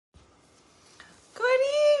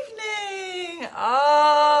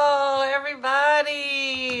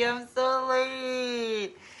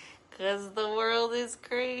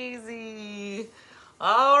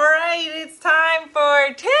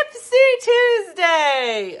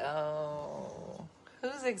Tuesday. Oh,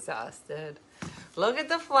 who's exhausted? Look at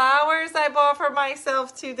the flowers I bought for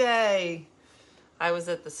myself today. I was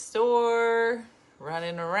at the store,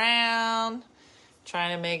 running around,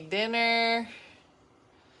 trying to make dinner,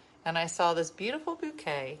 and I saw this beautiful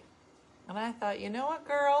bouquet. And I thought, you know what,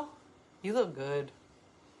 girl? You look good.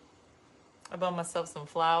 I bought myself some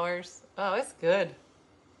flowers. Oh, it's good.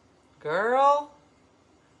 Girl,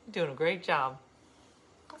 you're doing a great job.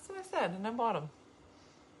 That's what I said, and I bought them.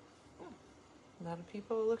 A lot of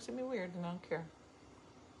people looked at me weird, and I don't care.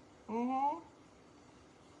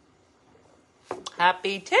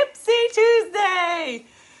 Happy Tipsy Tuesday!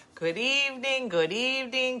 Good evening,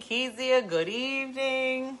 Kezia, good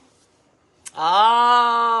evening.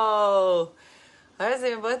 Oh, I was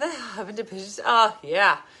even, what the hell happened to pictures? Oh,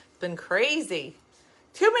 yeah, it's been crazy.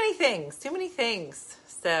 Too many things.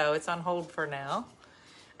 So it's on hold for now.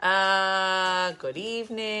 Good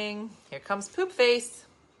evening. Here comes Poop Face.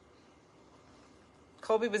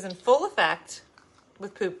 Colby was in full effect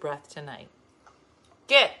with poop breath tonight.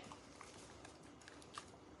 Get.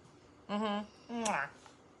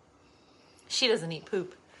 She doesn't eat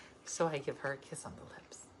poop, so I give her a kiss on the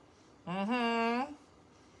lips.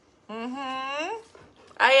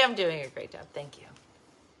 I am doing a great job. Thank you.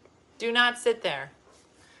 Do not sit there.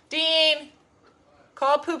 Dean,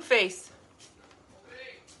 call Poop Face.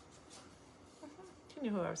 You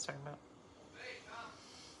knew who I was talking about.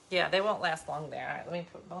 Yeah, they won't last long there. All right,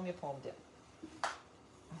 let me pull them down.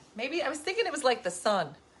 Maybe I was thinking it was like the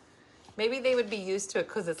sun. Maybe they would be used to it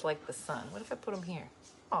because it's like the sun. What if I put them here?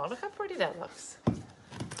 Oh, look how pretty that looks. Look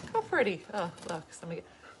how pretty. Oh, look.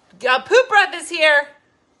 Poop breath is here.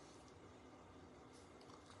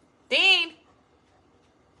 Dean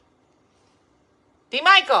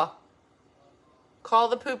Michael. Call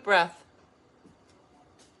the poop breath.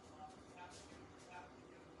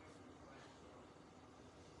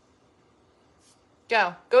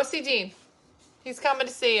 Go see Dean. He's coming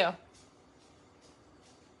to see you.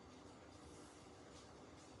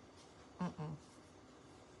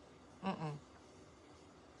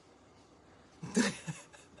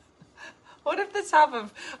 What if the top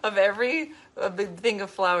of every thing of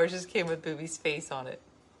flowers just came with Booby's face on it?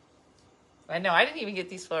 I know, I didn't even get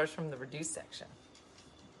these flowers from the reduced section.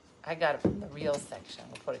 I got it from the real section.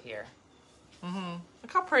 We'll put it here.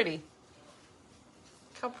 Look how pretty.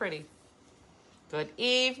 Look how pretty. Good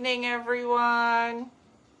evening, everyone.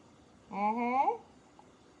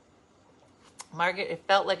 Margaret, it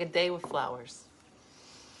felt like a day with flowers.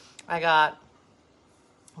 I got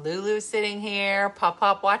Lulu sitting here,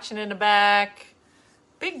 Pop watching in the back.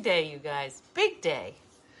 Big day, you guys. Big day.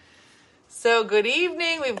 So good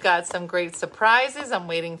evening. We've got some great surprises. I'm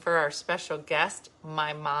waiting for our special guest,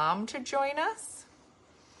 my mom, to join us.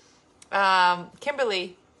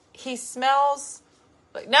 Kimberly, he smells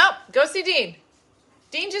like... No, go see Dean.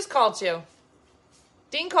 Dean just called you.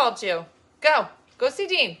 Dean called you. Go see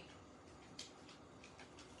Dean.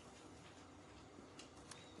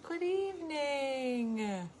 Good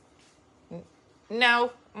evening.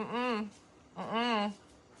 No.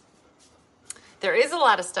 There is a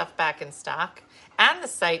lot of stuff back in stock, and the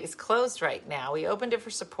site is closed right now. We opened it for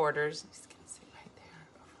supporters. He's going to sit right there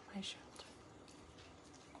over my shoulder.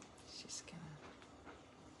 She's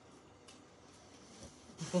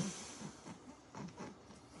going to...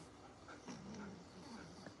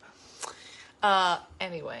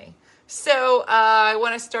 Anyway, so I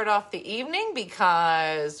want to start off the evening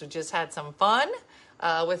because we just had some fun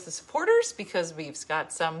with the supporters because we've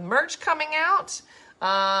got some merch coming out.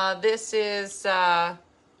 This is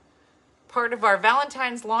part of our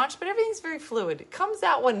Valentine's launch, but everything's very fluid. It comes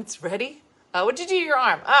out when it's ready. What did you do to your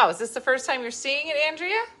arm? Oh, is this the first time you're seeing it,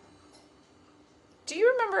 Andrea? Do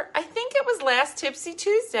you remember? I think it was last Tipsy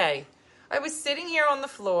Tuesday. I was sitting here on the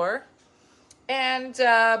floor, and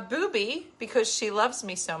Booby, because she loves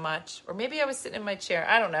me so much, or maybe I was sitting in my chair,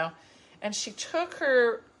 I don't know, and she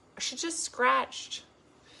just scratched.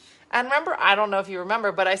 And remember, I don't know if you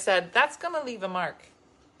remember, but I said, that's going to leave a mark.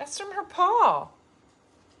 That's from her paw.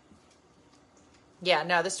 Yeah,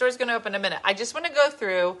 no, the store's going to open in a minute. I just want to go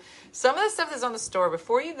through some of the stuff that's on the store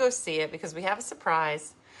before you go see it because we have a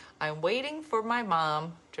surprise. I'm waiting for my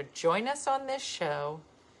mom to join us on this show.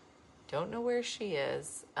 Don't know where she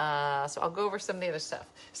is. So I'll go over some of the other stuff.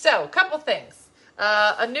 So, a couple things.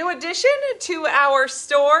 A new addition to our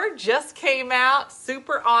store just came out.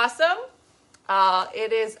 Super awesome.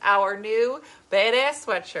 It is our new badass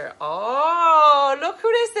sweatshirt. Oh, look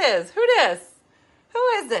who this is. Who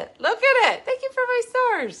is it? Look at it. Thank you for my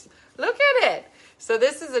stars. Look at it. So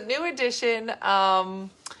this is a new addition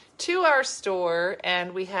to our store,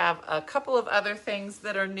 and we have a couple of other things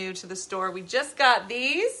that are new to the store. We just got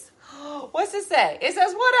these. What's it say? It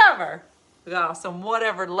says whatever. We got some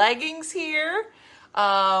whatever leggings here.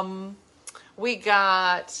 We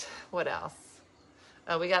got, what else?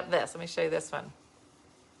 Oh, we got this. Let me show you this one.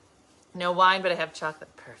 No wine, but I have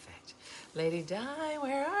chocolate. Perfect. Lady Di,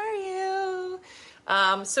 where are you?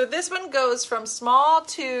 So this one goes from small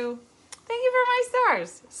to, thank you for my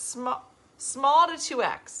stars, small to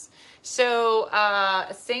 2X. So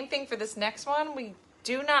same thing for this next one. We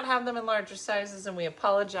do not have them in larger sizes, and we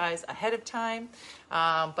apologize ahead of time.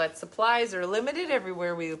 But supplies are limited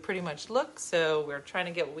everywhere we pretty much look, so we're trying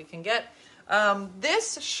to get what we can get.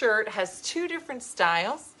 This shirt has 2 different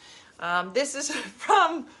styles. This is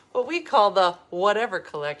from what we call the whatever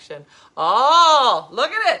collection. Oh,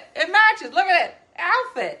 look at it. It matches. Look at it.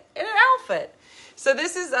 Outfit. In an outfit. So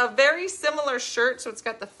this is a very similar shirt. So it's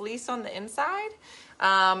got the fleece on the inside.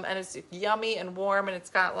 And it's yummy and warm. And it's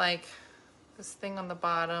got like this thing on the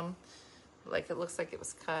bottom. Like it looks like it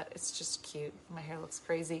was cut. It's just cute. My hair looks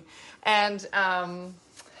crazy. And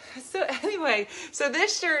so anyway, so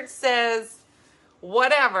this shirt says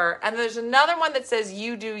whatever. And there's another one that says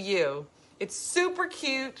you do you. It's super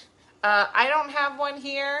cute. I don't have one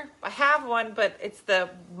here. I have one, but it's the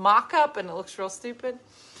mock-up and it looks real stupid.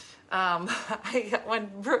 When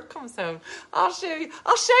Brooke comes home, I'll show you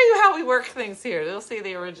how we work things here. You'll see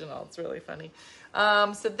the original. It's really funny.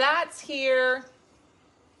 So that's here.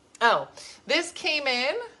 Oh, this came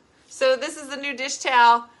in. So this is the new dish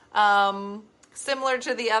towel. Similar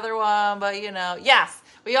to the other one, but yes.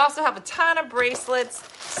 We also have a ton of bracelets.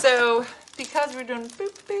 So because we're doing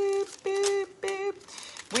boop, boop, boop, boop,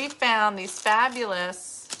 we found these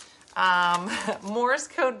fabulous Morse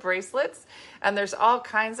code bracelets, and there's all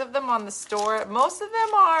kinds of them on the store. Most of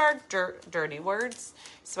them are dirty words,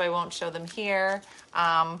 so I won't show them here,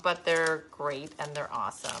 but they're great and they're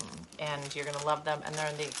awesome, and you're gonna love them, and they're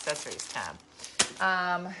in the accessories tab.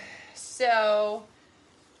 So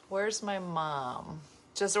where's my mom?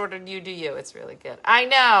 Just ordered you do you. It's really good. I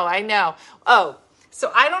know. Oh,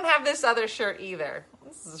 so I don't have this other shirt either.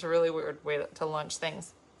 This is a really weird way to launch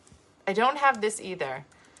things. I don't have this either.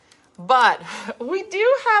 But we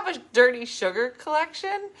do have a Dirty Sugar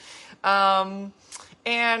collection. And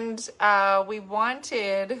we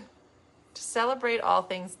wanted to celebrate all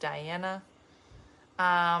things Diana.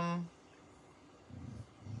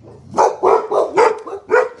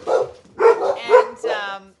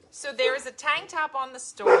 So there is a tank top on the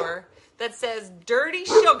store that says Dirty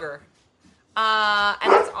Sugar.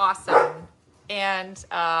 And it's awesome. And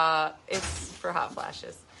it's for hot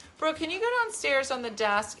flashes. Brooke, can you go downstairs on the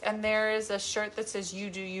desk, and there is a shirt that says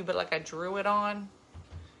you do you, but like I drew it on.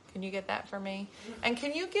 Can you get that for me? And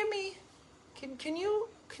can you give me, can you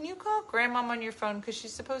call Grandmom on your phone, because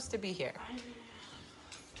she's supposed to be here.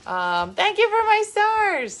 Thank you for my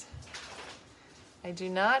stars. I do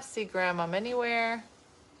not see Grandmom anywhere.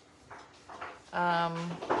 But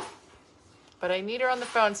I need her on the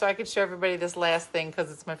phone so I could show everybody this last thing,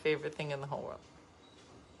 because it's my favorite thing in the whole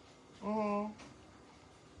world.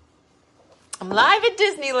 I'm live at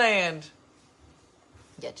Disneyland.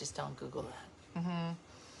 Yeah, just don't Google that.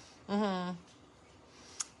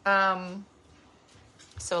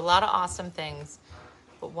 So a lot of awesome things,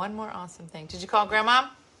 but one more awesome thing. Did you call Grandma?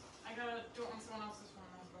 I gotta do it on someone else's phone.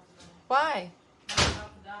 I was about to die. Why? I was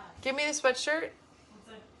about to die. Give me the sweatshirt.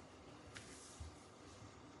 What's it?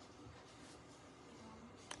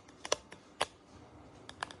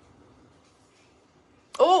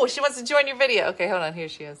 Oh, she wants to join your video. Okay, hold on. Here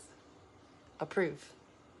she is. Approve.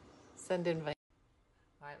 Send invite.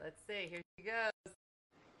 All right, let's see. Here she goes.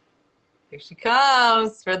 Here she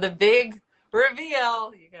comes for the big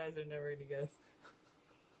reveal. You guys are never going to guess.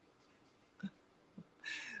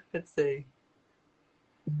 Let's see.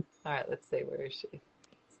 All right, let's see. Where is she?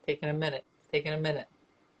 It's taking a minute.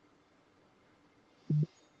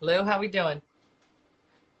 Lou, how we doing?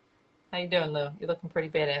 How you doing, Lou? You're looking pretty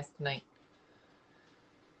badass tonight.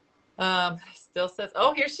 Still says,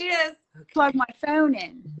 oh, here she is. Okay. Plug my phone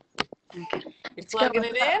in. Okay. You're plugging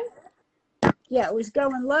it in? Yeah, it was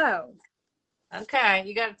going low. Okay,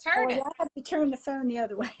 you got to turn it. I have to turn the phone the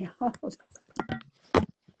other way. Hold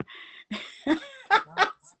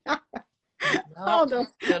on.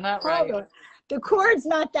 You're not right. Hold on. The cord's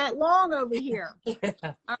not that long over here.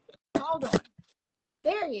 Hold on.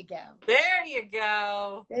 There you go. There you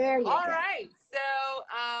go. There you go. All right.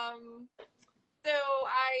 So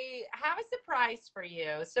I have a surprise for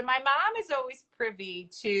you. So my mom is always privy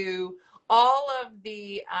to all of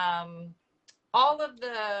the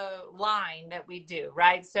line that we do,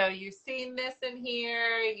 right? So you've seen this in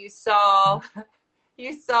here. You saw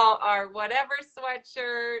You saw our whatever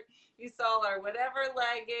sweatshirt. You saw our whatever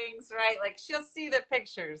leggings, right? Like she'll see the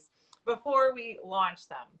pictures before we launch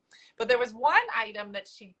them. But there was one item that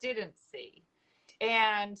she didn't see.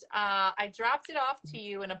 And I dropped it off to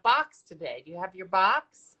you in a box today. Do you have your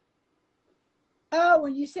box? Oh,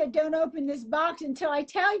 when you said don't open this box until I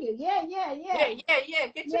tell you. Yeah.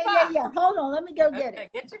 Get your box. Yeah. Hold on. Let me go get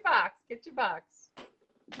it. Get your box. Get your box.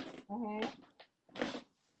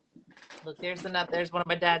 Look, there's another. There's one of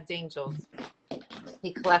my dad's angels.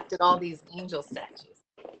 He collected all these angel statues.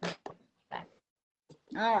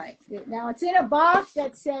 All right. Now it's in a box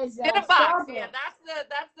that says. In a box. Yeah, that's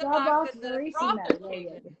the box that the frog came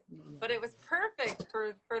in. But it was perfect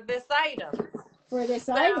for this item. For this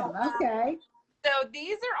item, okay. So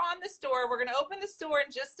these are on the store. We're going to open the store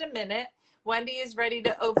in just a minute. Wendy is ready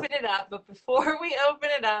to open it up. But before we open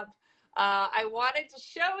it up, I wanted to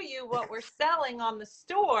show you what we're selling on the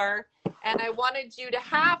store. And I wanted you to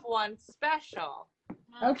have one special.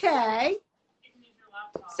 Okay.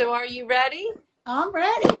 So are you ready? I'm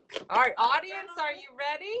ready. All right, audience, are you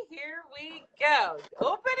ready? Here we go.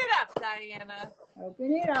 Open it up, Diana.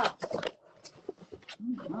 Open it up.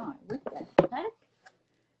 Oh my, what the heck?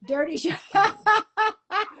 Dirty sugar.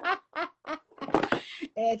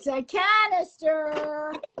 It's a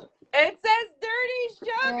canister. It says dirty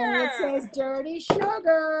sugar. And it says dirty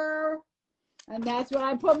sugar. And that's what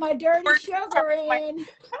I put my dirty sugar in.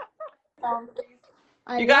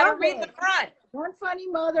 You got to read the front. One Funny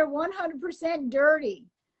Mother, 100% dirty.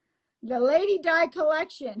 The Lady Di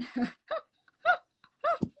collection. From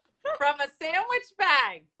a sandwich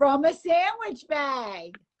bag. From a sandwich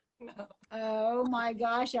bag. Oh my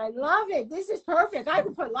gosh, I love it. This is perfect. I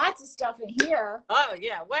can put lots of stuff in here. Oh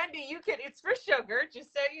yeah, Wendy, you can. It's for sugar,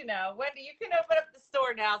 just so you know. Wendy, you can open up the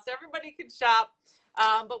store now, so everybody can shop.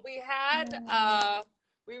 But we had,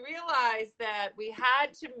 we realized that we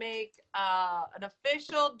had to make an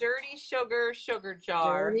official dirty sugar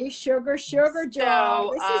jar. Dirty sugar jar.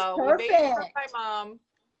 So, this is perfect. We made it for my mom.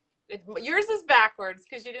 Yours is backwards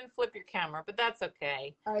because you didn't flip your camera, but that's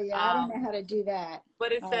okay. Oh yeah, I don't know how to do that.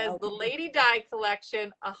 But it says the Lady Di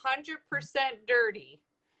collection, 100% dirty.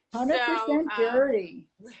 100% dirty.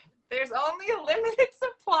 There's only a limited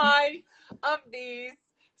supply of these,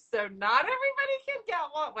 so not everybody can get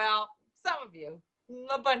one. Well, some of you,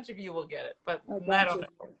 a bunch of you will get it, but I don't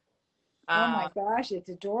know. Oh my gosh, it's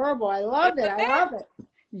adorable. I love it. I love it.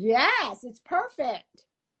 Yes, it's perfect.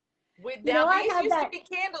 These used to be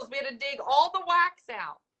candles. We had to dig all the wax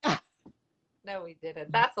out. No, we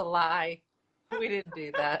didn't. That's a lie. We didn't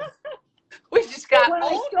do that. We just got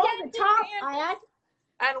old candles.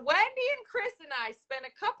 And Wendy and Chris and I spent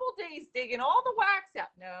a couple days digging all the wax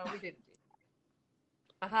out. No, we didn't do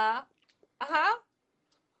that.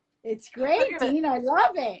 It's great, Dean. I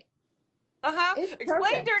love it.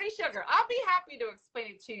 Explain dirty sugar. I'll be happy to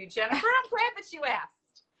explain it to you, Jennifer. I'm glad that you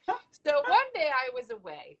asked. So one day I was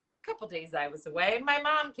away. Couple days I was away, and my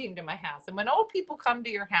mom came to my house. And when old people come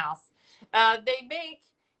to your house, they make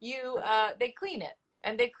you, they clean it,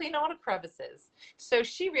 and they clean all the crevices. So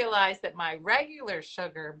she realized that my regular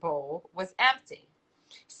sugar bowl was empty.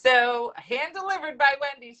 So hand delivered by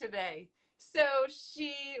Wendy today. So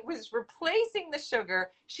she was replacing the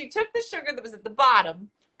sugar. She took the sugar that was at the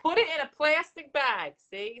bottom, put it in a plastic bag.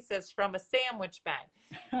 See, it says from a sandwich bag.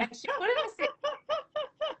 And she put it in a sandwich.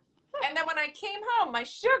 And then when I came home, my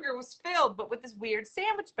sugar was filled, but with this weird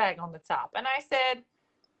sandwich bag on the top. And I said,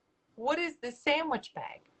 what is this sandwich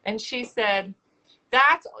bag? And she said,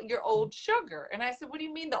 that's your old sugar. And I said, what do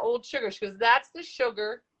you mean the old sugar? She goes, that's the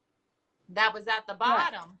sugar that was at the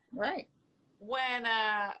bottom. Right. When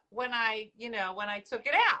I took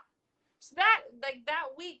it out. So that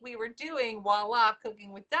week we were doing Voila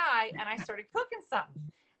Cooking with Di, and I started cooking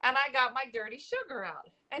something. And I got my dirty sugar out.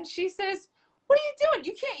 And she says, what are you doing?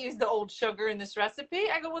 You can't use the old sugar in this recipe.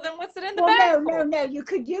 I go, well, then what's it in the bag? No. You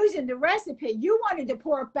could use in the recipe. You wanted to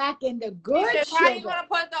pour it back in the good sugar. How do you want to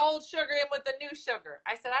put the old sugar in with the new sugar?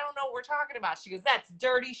 I said, I don't know what we're talking about. She goes, that's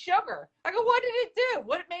dirty sugar. I go, what did it do?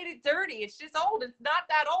 What made it dirty? It's just old. It's not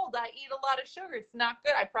that old. I eat a lot of sugar. It's not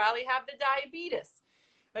good. I probably have the diabetes.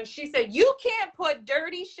 And she said, you can't put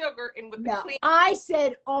dirty sugar in with the clean. I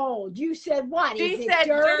said old. You said what? She said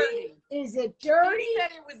dirty. Is it dirty? She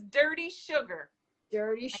said it was dirty sugar.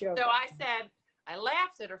 Dirty sugar. So I said, I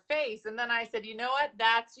laughed at her face. And then I said, you know what?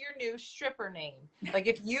 That's your new stripper name. Like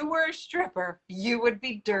if you were a stripper, you would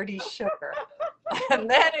be Dirty Sugar. And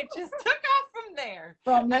then it just took off from there.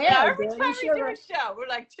 And now every time we do a show, we're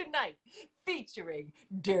like, tonight, featuring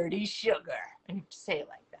Dirty Sugar. And you say it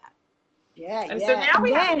like that. Yeah, and so now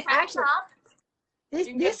we have actually,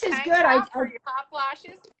 this is good. For your hot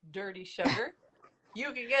flashes, Dirty Sugar.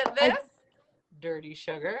 You can get this. Dirty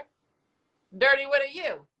sugar. Dirty, what are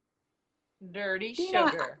you? Dirty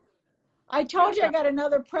sugar. I told you I got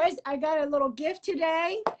another present. I got a little gift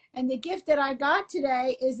today, and the gift that I got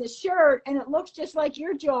today is a shirt, and it looks just like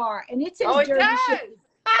your jar, and it says Oh, it dirty does. sugar.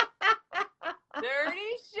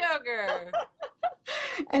 Dirty sugar.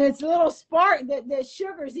 And it's a little spark. The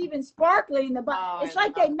sugar's even sparkly in the bottom. Oh, It's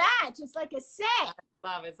like they match. It's like a set.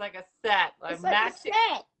 Love it. It's like a set. It's like a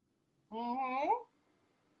set. Mm-hmm.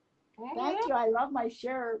 Mm-hmm. Thank you. I love my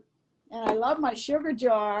shirt, and I love my sugar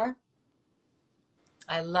jar.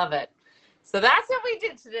 I love it. So that's what we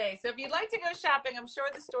did today. So if you'd like to go shopping, I'm sure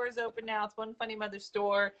the store is open now. It's One Funny Mother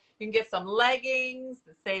store. You can get some leggings,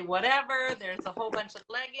 say whatever. There's a whole bunch of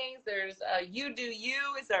leggings. There's You Do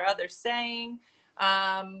You is our other saying.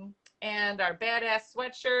 And our badass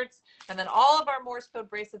sweatshirts. And then all of our Morse code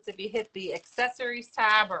bracelets, if you hit the accessories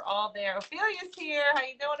tab, are all there. Ophelia's here. How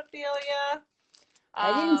you doing, Ophelia?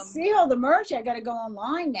 I didn't see all the merch. I got to go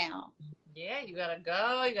online now. Yeah, you got to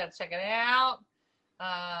go. You got to check it out.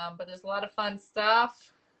 But there's a lot of fun stuff.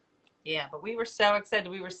 Yeah, but we were so excited.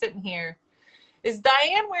 We were sitting here. Is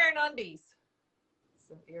Diane wearing undies?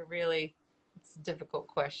 So it's a difficult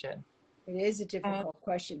question. It is a difficult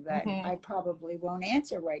question, but I probably won't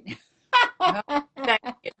answer right now.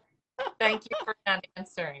 Thank you. Thank you for not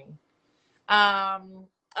answering. Valentine's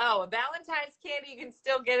candy, you can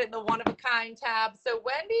still get it in the one-of-a-kind tab. So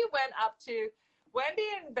Wendy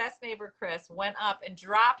and Best Neighbor Chris went up and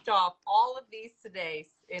dropped off all of these today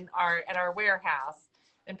at our warehouse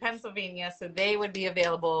in Pennsylvania, so they would be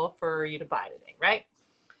available for you to buy today, right?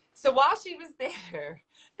 So while she was there,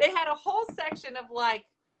 they had a whole section of like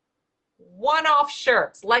one-off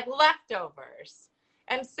shirts, like leftovers.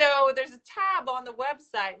 And so there's a tab on the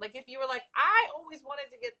website. Like if you were like, I always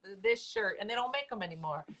wanted to get this shirt and they don't make them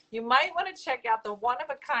anymore, you might want to check out the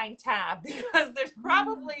one-of-a-kind tab because there's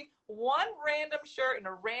probably one random shirt in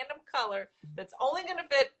a random color that's only going to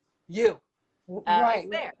fit you. Right.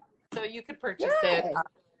 There. So you could purchase it.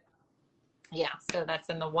 Yeah, so that's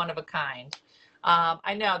in the one-of-a-kind.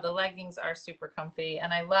 I know the leggings are super comfy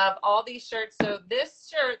and I love all these shirts. So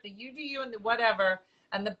this shirt, the You Do You and the whatever,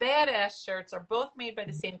 and the badass shirts are both made by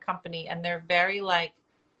the same company, and they're very like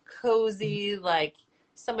cozy, like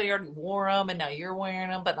somebody already wore them and now you're wearing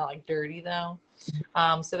them, but not like dirty though.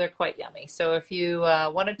 So they're quite yummy. So if you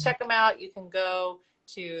want to check them out, you can go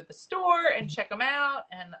to the store and check them out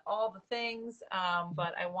and all the things.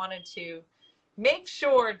 But I wanted to make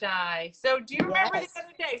sure, Di. So do you remember the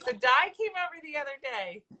other day? So Di came over the other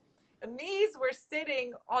day, and these were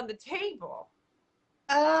sitting on the table.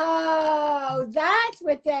 Oh, that's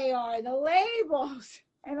what they are, the labels.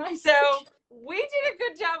 And So we did a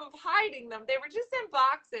good job of hiding them. They were just in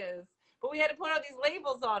boxes, but we had to put all these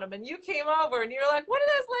labels on them. And you came over and you were like, what are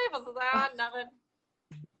those labels? I was like, nothing.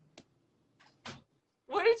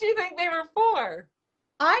 What did you think they were for?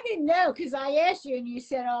 I didn't know because I asked you and you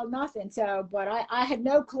said, oh, nothing. So, but I had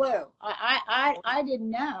no clue. I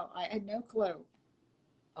didn't know. I had no clue.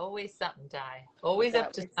 Always something, Di. Always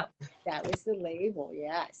up to something. That was the label,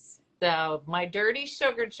 yes. So my dirty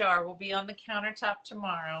sugar jar will be on the countertop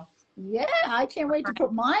tomorrow. Yeah, I can't wait to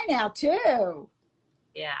put mine out too.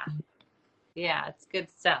 Yeah. Yeah, it's good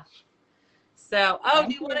stuff. So,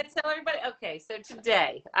 do you want to tell everybody? Okay, so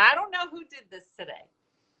today, I don't know who did this today.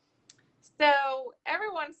 So every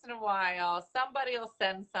once in a while, somebody will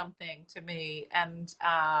send something to me, and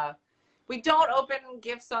we don't open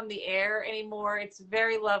gifts on the air anymore. It's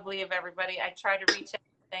very lovely of everybody. I try to reach out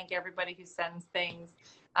and thank everybody who sends things,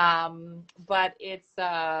 but it's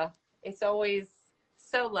always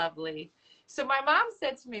so lovely. So my mom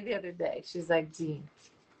said to me the other day, she's like, Jean,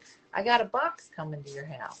 I got a box coming to your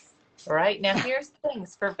house. All right, now here's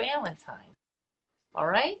things for Valentine. All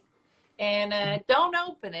right, and don't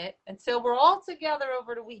open it until we're all together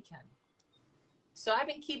over the weekend. So I've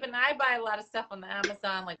been I buy a lot of stuff on the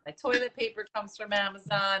Amazon, like my toilet paper comes from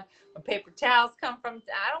Amazon, my paper towels come from,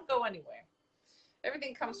 I don't go anywhere.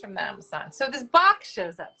 Everything comes from the Amazon. So this box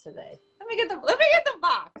shows up today. Let me get the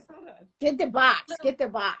box. Hold on. Get the box. Get the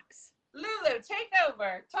box. Lulu, take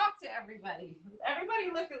over. Talk to everybody.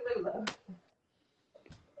 Everybody look at Lulu.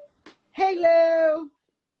 Hey, Lou.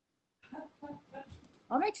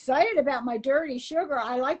 I'm excited about my dirty sugar.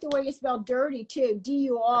 I like the way you spell dirty too.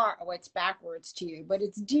 D-U-R. Oh, it's backwards to you, but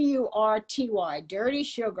it's D-U-R-T-Y. Dirty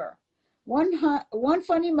sugar. One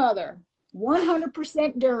Funny Mother.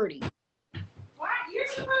 100% dirty. What? You're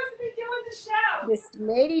supposed to be doing the show. This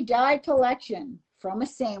Lady Di collection from a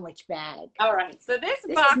sandwich bag. All right. So this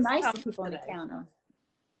This box is nice comes to keep on the today. counter.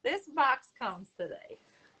 This box comes today.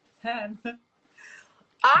 And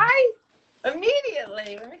I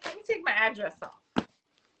immediately, let me take my address off.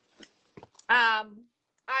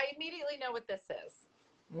 I immediately know what this is.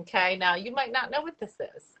 Okay, now you might not know what this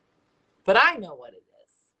is, but I know what it is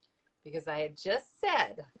because I had just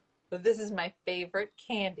said that this is my favorite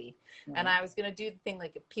candy. And I was going to do the thing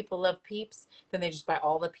like if people love Peeps, then they just buy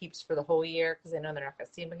all the Peeps for the whole year because they know they're not going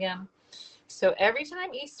to see them again. So every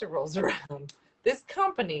time Easter rolls around, this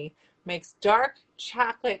company makes dark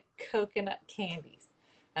chocolate coconut candies.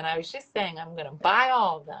 And I was just saying I'm going to buy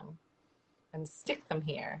all of them and stick them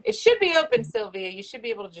here. It should be open, Sylvia. You should be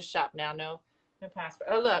able to just shop now. No password.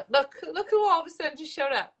 Oh, look who all of a sudden just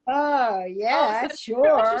showed up. Oh, yeah, Sure.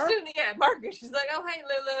 sure. Yeah, Margaret. She's like, oh, hey,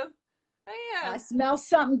 Lulu. Oh, yeah. I smell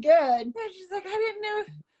something good. Yeah, she's like, I didn't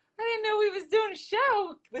know we was doing a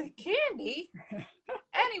show with candy.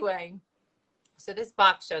 Anyway, so this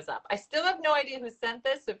box shows up. I still have no idea who sent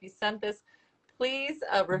this. So if you sent this, please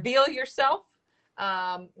reveal yourself.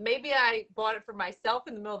 Maybe I bought it for myself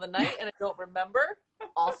in the middle of the night and I don't remember.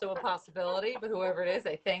 Also a possibility, but whoever it is,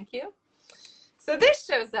 I thank you. So this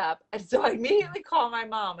shows up, and so I immediately call my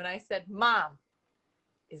mom, and I said, Mom,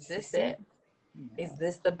 is this it? Is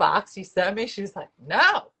this the box you sent me? She's like,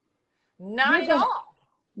 no, not at all.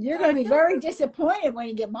 You're going to be very disappointed when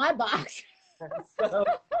you get my box. So I open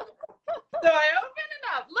it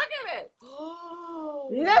up. Look at it. Oh,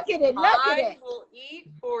 Look at it. Look at it. I will eat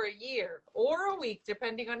for a year or a week,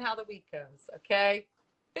 depending on how the week goes, okay?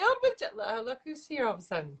 Filled with, look who's here all of a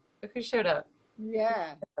sudden. Look who showed up.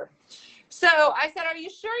 Yeah. So I said, are you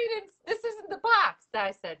sure this isn't the box?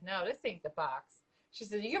 I said, no, this ain't the box. She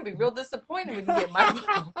said, you're going to be real disappointed when you get my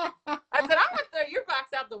box. I said, I'm going to throw your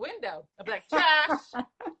box out the window. I'll be like, trash.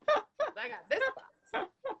 I got this box.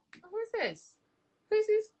 Who's this? Who's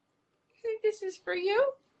this? You think this is for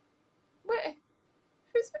you? What?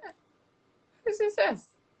 Who's that? Who's this?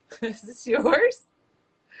 Is this yours?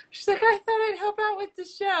 She's like, I thought I'd help out with the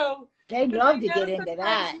show. They'd love to get into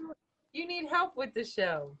that. You need help with the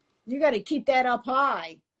show. You got to keep that up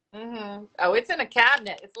high. Mm-hmm. Oh, it's in a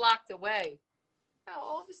cabinet. It's locked away. Oh,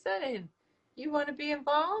 all of a sudden, you want to be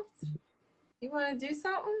involved? You want to do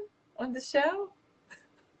something on the show?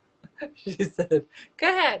 She said, go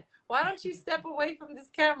ahead. Why don't you step away from this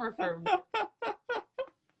camera for me?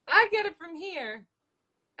 I get it from here.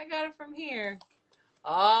 I got it from here.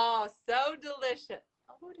 Oh, so delicious.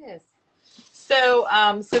 Oh, it is. So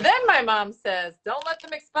then my mom says, don't let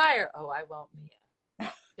them expire. Oh, I won't, Mia.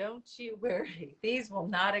 Don't you worry. These will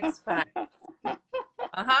not expire.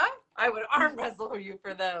 I would arm wrestle you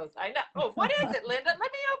for those. I know. Oh, what is it, Linda? Let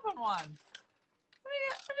me open one.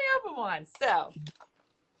 Let me open one. So,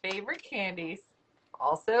 favorite candies.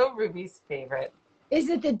 Also, Ruby's favorite. Is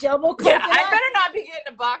it the double coconut? Yeah, I better not be getting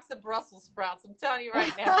a box of Brussels sprouts. I'm telling you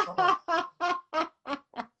right now.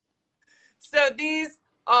 So these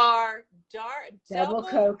are double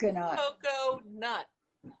coconut. Cocoa nut.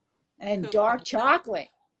 And dark chocolate.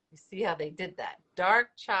 You see how they did that? Dark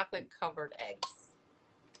chocolate covered eggs.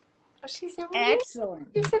 Oh, she said, excellent.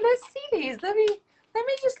 She said, let's see these. Let me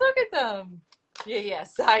just look at them. Yeah,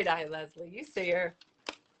 side eye, Leslie. You see her.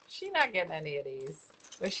 She's not getting any of these.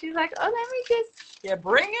 But she's like, oh, let me just,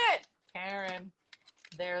 bring it, Karen.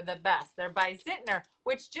 They're the best. They're by Zintner,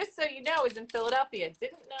 which, just so you know, is in Philadelphia.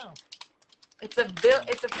 Didn't know. It's a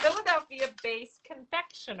Philadelphia-based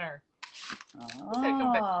confectioner.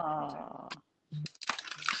 Oh.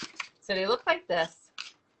 So they look like this.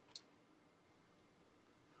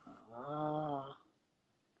 Oh.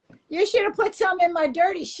 You should have put some in my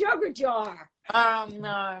dirty sugar jar.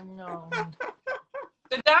 No.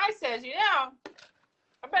 The guy says,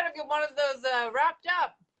 I better get one of those wrapped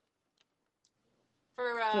up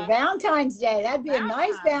for Valentine's Day. That'd be a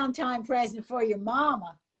nice Valentine present for your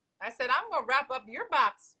mama. I said, I'm going to wrap up your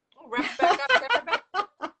box. I'll wrap it back up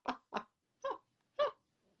there.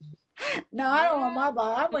 No, I don't want my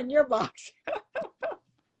box. I want your box.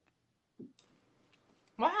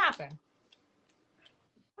 What happened?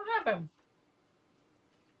 What happened?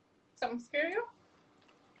 Something scare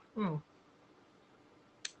you?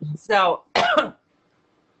 So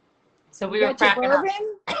we were cracking up.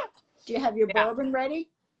 Do you have your bourbon ready?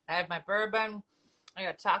 I have my bourbon. I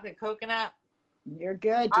got chocolate coconut. You're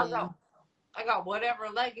good, Jen. I got whatever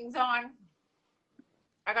leggings on.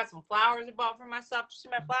 I got some flowers I bought for myself. You see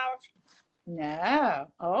my flowers? No.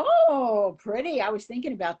 Oh, pretty. I was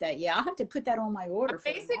thinking about that. Yeah, I'll have to put that on my order.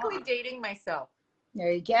 I'm basically dating myself.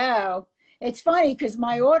 There you go. It's funny because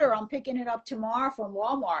my order, I'm picking it up tomorrow from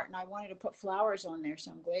Walmart, and I wanted to put flowers on there, so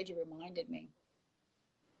I'm glad you reminded me.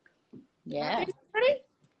 Yeah. Are these pretty?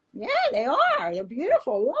 Yeah, they are. They're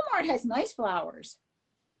beautiful. Walmart has nice flowers.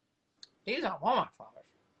 These aren't Walmart flowers.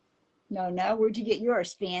 No. Where'd you get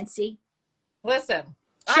yours? Fancy? Listen,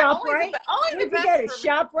 ShopRite? Only the Did you best go to for me.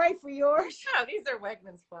 ShopRite for yours? No, these are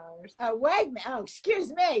Wegmans flowers. Wegman. Oh,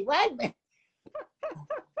 excuse me, Wegman.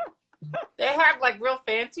 They have like real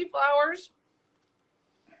fancy flowers,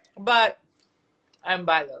 but I don't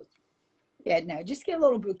buy those. Yeah, no, just get a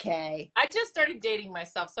little bouquet. I just started dating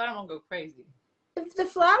myself, so I don't want to go crazy. The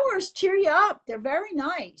flowers cheer you up. They're very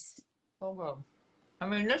nice. Okay. I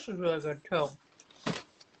mean, this is really good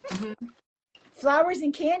too. Flowers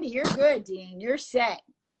and candy, you're good, Dean. You're set.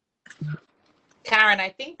 Karen, I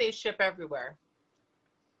think they ship everywhere,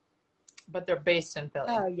 but they're based in Philly.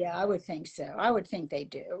 Oh, yeah, I would think so. I would think they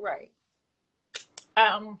do. Right.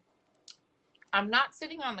 I'm not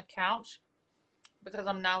sitting on the couch because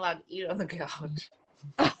I'm not allowed to eat on the couch.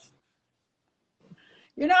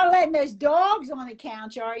 You're not letting those dogs on the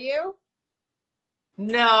couch, are you?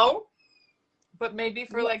 No, but maybe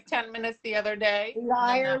for like 10 minutes the other day.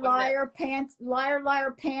 Liar, liar, pants, liar,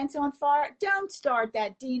 liar, pants on fire. Don't start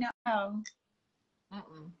that, Dina. Oh,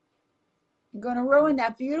 you're going to ruin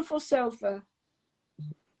that beautiful sofa.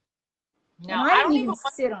 No, And I I don't didn't even even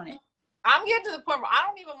sit on it. I'm getting to the point where I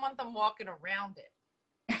don't even want them walking around it.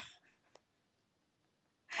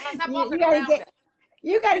 I'm not walking around it.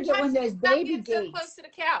 You got to get one of those baby gates. So close gates. to the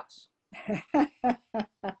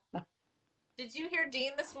couch. Did you hear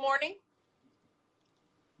Dean this morning?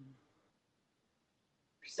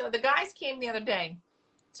 So the guys came the other day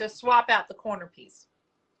to swap out the corner piece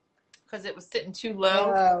because it was sitting too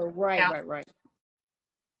low. Oh, right.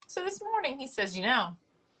 So this morning he says, you know,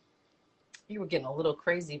 you were getting a little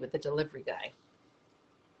crazy with the delivery guy.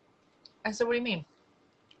 I said, what do you mean?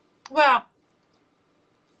 Well,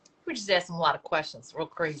 we just asked him a lot of questions, real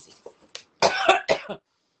crazy.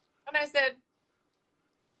 And I said,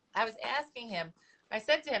 I was asking him, I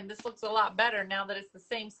said to him, this looks a lot better now that it's the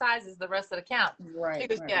same size as the rest of the couch. Right. He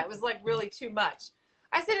goes, right. yeah, it was like really too much.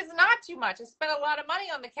 I said, it's not too much. I spent a lot of money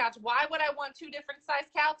on the couch. Why would I want two different size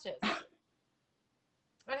couches?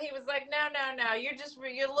 And he was like, no, you're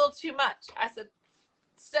a little too much. I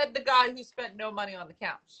said the guy who spent no money on the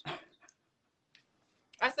couch.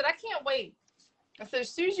 I said, I can't wait. I said, as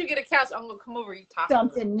soon as you get a couch, I'm gonna come over and eat tacos.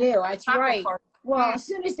 Something new. That's right. Party. Well, as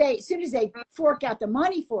soon as they fork out the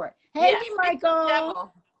money for it. Hey, Yes,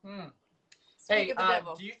 Michael. Hey,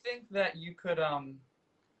 do you think that you could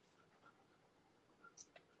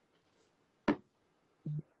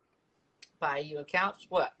buy you a couch?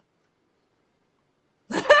 What?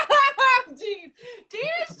 Dean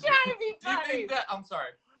is trying to be funny. Do you think that? I'm sorry.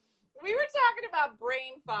 We were talking about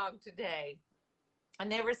brain fog today,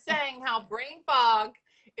 and they were saying how brain fog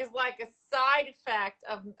is like a side effect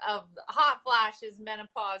of hot flashes,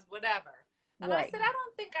 menopause, whatever. And Right. I said, I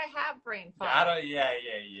don't think I have brain fog. Yeah.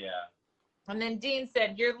 And then Dean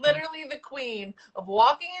said, you're literally the queen of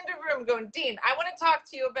walking into a room going, Dean, I want to talk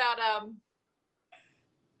to you about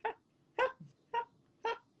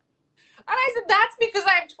and I said, that's because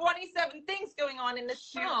I have 27 things going on in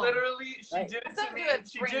this phone. She did it to me.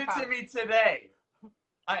 She did it to me today.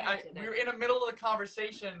 We were in the middle of the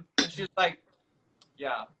conversation, and she was like,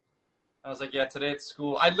 "Yeah." I was like, "Yeah, today at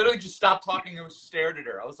school." I literally just stopped talking and stared at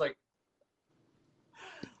her. I was like,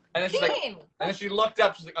 and then she's like, and then she looked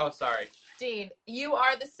up. She's like, "Oh, sorry." Dean, you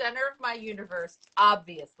are the center of my universe,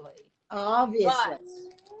 obviously. Obviously. But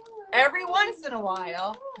every once in a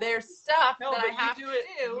while, there's stuff No, that but I have you to do it.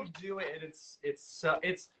 do. You do it, and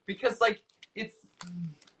it's because like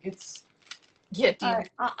it's. Yeah, Dean.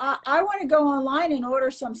 I want to go online and order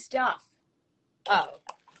some stuff. Oh.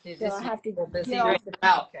 So I have to busy get off right the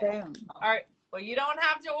now. phone. All right. Well, you don't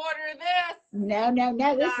have to order this. No.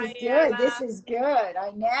 This is Diana. good. This is good.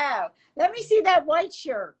 I know. Let me see that white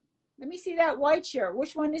shirt.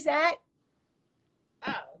 Which one is that?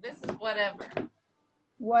 Oh, this is whatever.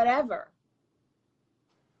 Whatever.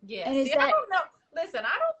 Yeah. And is See, I that- don't know. Listen,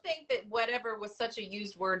 I don't think that whatever was such a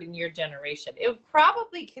used word in your generation. It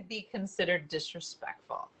probably could be considered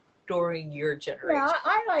disrespectful during your generation. No,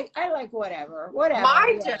 I like whatever. Whatever.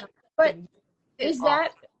 My yeah. generation. But is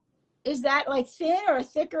that like thin or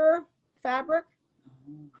thicker fabric?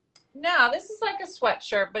 No, this is like a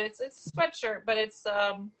sweatshirt, but it's a sweatshirt, but it's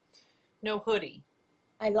no hoodie.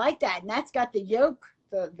 I like that, and that's got the yoke,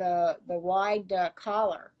 the wide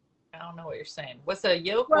collar. I don't know what you're saying. What's a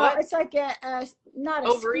yoke? Well, what? it's like a not a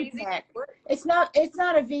Over scoop easy? neck. It's not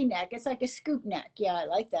a V-neck. It's like a scoop neck. Yeah, I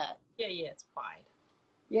like that. Yeah, it's wide.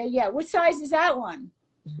 Yeah. What size is that one?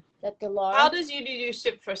 That the large? How does you do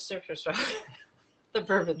ship for surface? The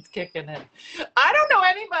bourbon's kicking in. I don't know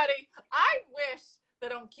anybody. I wish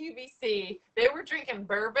that on QVC they were drinking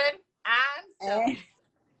bourbon and Eh.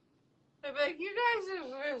 they're like, you guys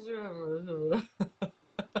are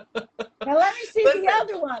Now let me see Listen. the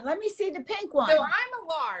other one. Let me see the pink one. So I'm a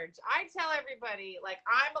large. I tell everybody, like,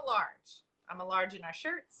 I'm a large. I'm a large in our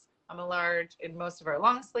shirts. I'm a large in most of our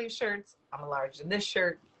long sleeve shirts. I'm a large in this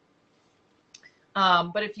shirt.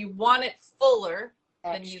 But if you want it fuller,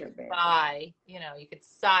 then you could buy, you know, you could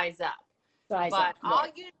size up. But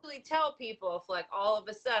I'll usually tell people if, like, all of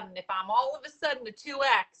a sudden, if I'm all of a sudden a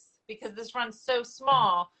 2X because this runs so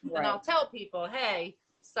small, then I'll tell people, hey,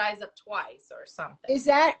 size up twice or something. Is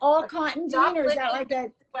that all cotton, Dean, or is that like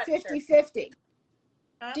a 50-50?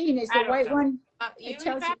 Dean, is the white one? It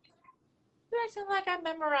tells you. I feel like I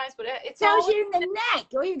memorized what it tells you in the neck.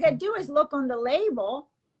 All you gotta do is look on the label.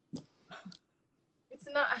 It's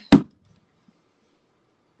not.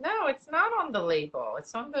 No, it's not on the label.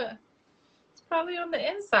 It's on the. It's probably on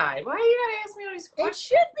the inside. Why you gotta ask me all these questions? It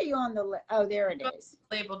should be on the. Oh, there it is.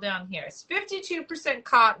 Label down here. It's 52%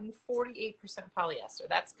 cotton, 48% polyester.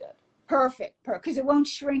 That's good. Perfect. Because it won't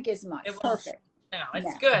shrink as much. Perfect. No,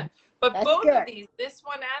 it's good. But both of these, this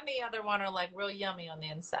one and the other one, are like real yummy on the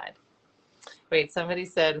inside. Wait, somebody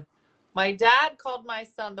said, my dad called my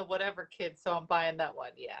son the whatever kid, so I'm buying that one.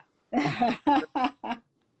 Yeah.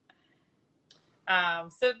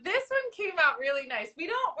 So this one came out really nice. We're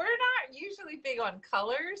not usually big on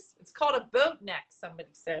colors. It's called a boat neck, somebody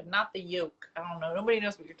said, not the yoke. I don't know. Nobody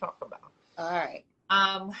knows what you're talking about. All right.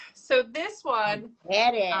 So this one,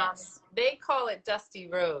 it is. They call it Dusty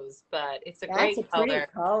Rose, but it's a That's great a pretty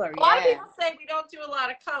color. A lot of people say we don't do a lot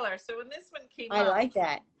of color. So when this one came out, I like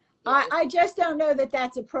that. I just don't know that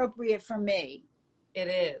that's appropriate for me. It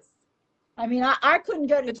is. I mean, I couldn't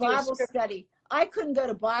go to Bible study. I couldn't go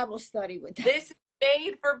to Bible study with that. This is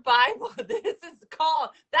made for Bible. This is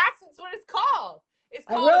called. That's what it's called. It's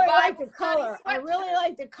called. I really like the color. I really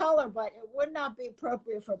like the color, but it would not be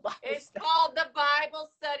appropriate for Bible study. It's called the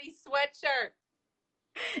Bible study sweatshirt.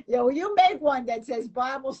 Yeah, well, you make one that says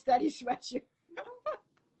Bible study sweatshirt.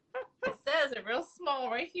 It says it real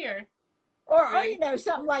small right here. Or you know,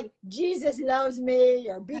 something like Jesus loves me,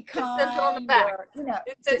 or be kind. It says on the back. Or, you know,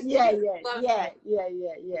 it says yeah.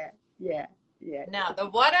 Now the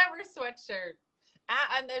whatever sweatshirt,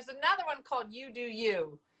 and there's another one called You Do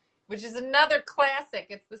You, which is another classic.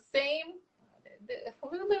 It's the same.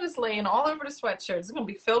 Lulu is laying all over the sweatshirt. It's gonna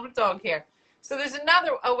be filled with dog hair. So there's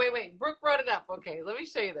another. Oh wait. Brooke brought it up. Okay, let me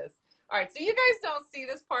show you this. All right, so you guys don't see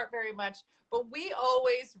this part very much, but we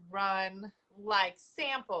always run like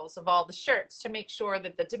samples of all the shirts to make sure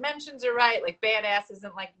that the dimensions are right. Like Badass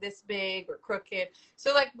isn't like this big or crooked.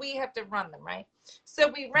 So like we have to run them, right? So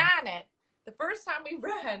we ran it. The first time we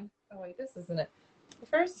ran, oh wait, this isn't it. The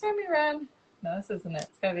first time we ran, no, this isn't it.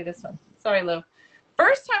 It's gotta be this one. Sorry, Lou.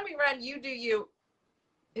 First time we ran You Do You,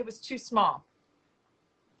 it was too small.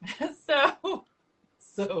 So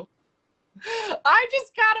I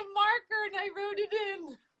just got a marker and I wrote it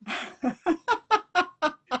in.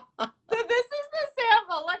 So this is the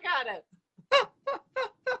sample. Look at it.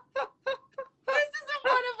 This is a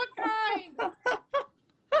one of a kind.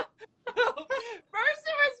 First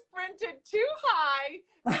it was printed too high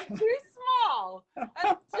and too small.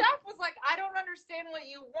 And Jeff was like, I don't understand what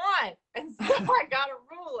you want. And so I got a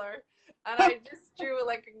ruler and I just drew it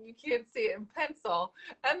like you can't see it in pencil.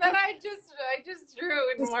 And then I just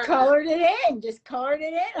drew it in marker. Colored it in. Just colored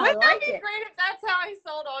it in. Wouldn't that be great if that's how I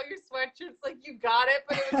sold all your sweatshirts? Like you got it,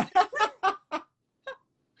 but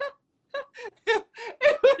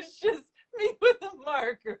it was just me with a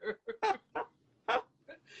marker.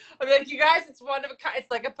 I'm like, you guys, it's one of a kind.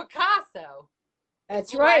 It's like a Picasso.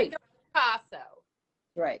 That's right. Picasso.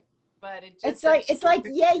 Right. But it just it's like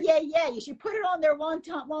yeah. You should put it on there one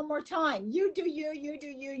more time. You do you, you do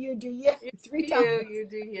you, you do you. 3 times. You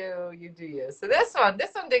do you, you do you. So this one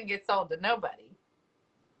didn't get sold to nobody.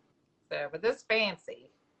 So, but this fancy.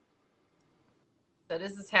 So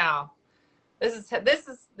this is how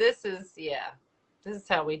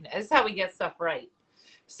we get stuff right.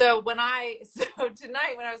 So tonight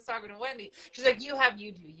when I was talking to Wendy, she's like, you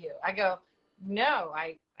do you. I go, no,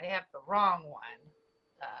 I have the wrong one.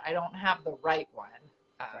 I don't have the right one.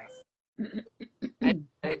 I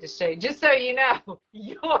just say, just so you know,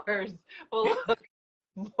 yours will look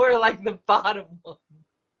more like the bottom one.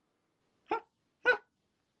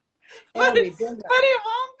 But it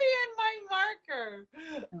won't be in my marker.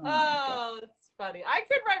 Oh, it's funny. I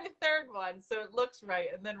could write a third one so it looks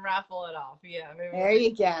right and then raffle it off. Yeah. Maybe. There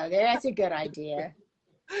you go. That's a good idea.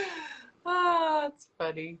 Oh, that's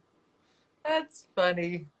funny. That's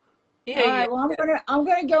funny. Yeah. All right. Well, I'm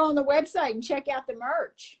gonna go on the website and check out the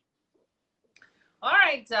merch. All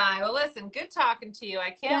right, Di. Well, listen. Good talking to you. I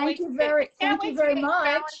can't wait. Thank you very much.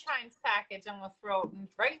 Valentine's package. I'm gonna throw it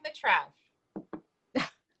right in the trash.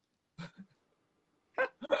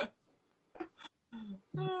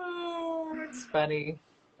 Oh, it's funny.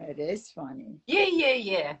 It is funny. Yeah, yeah,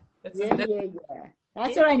 yeah. Yeah, yeah, yeah.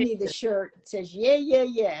 That's yeah, what I need, the shirt. It says, yeah, yeah,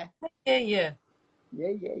 yeah. yeah, yeah.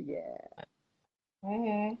 Yeah, yeah, yeah.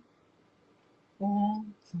 Mm-hmm.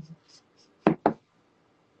 Mm-hmm.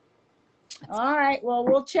 All right. Well,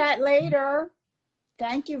 we'll chat later.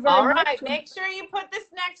 Thank you very All much. right. Make sure you put this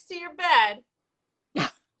next to your bed.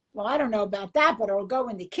 Well, I don't know about that, but it'll go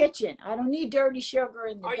in the kitchen. I don't need dirty sugar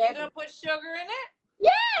in the Are bed. you going to put sugar in it?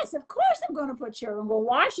 Yes, of course I'm going to put sugar. I'm going to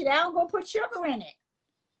wash it out and go put sugar in it.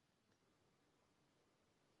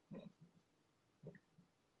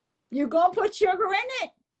 You're going to put sugar in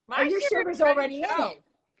it? My your sugar's ready already to in go. it.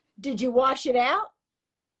 Did you wash it out?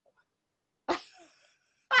 Now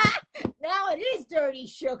it is dirty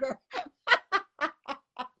sugar.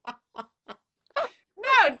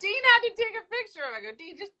 No, Dean had to take a picture of it. I go,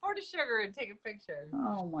 Dean, just pour the sugar and take a picture.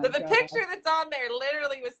 Oh my So the God. picture that's on there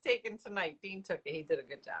literally was taken tonight. Dean took it. He did a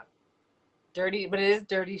good job. Dirty, but it is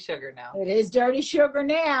dirty sugar now. It is dirty sugar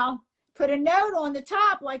now. Put a note on the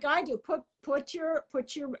top like I do. Put your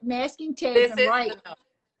masking tape This and is write. the note.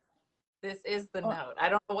 This is the note. I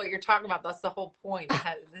don't know what you're talking about. That's the whole point.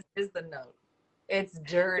 This is the note. It's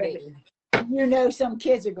dirty. You know some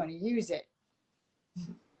kids are going to use it.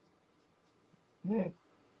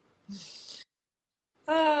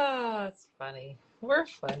 Oh, it's funny. We're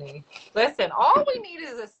funny. Listen, all we need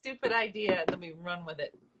is a stupid idea, and then we run with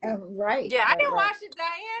it. Right. Yeah, I right, didn't right. wash it,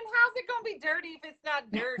 Diane. How's it gonna be dirty if it's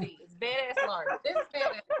not dirty? It's badass large. This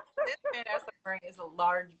badass I'm wearing is a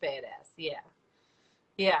large badass. Yeah.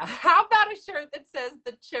 Yeah. How about a shirt that says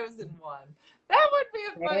the chosen one? That would be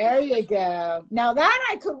a funny. There you go. Now that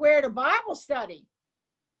I could wear to Bible study.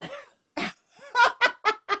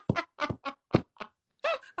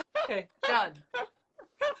 Okay, done.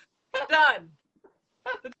 Done.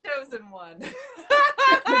 The chosen one.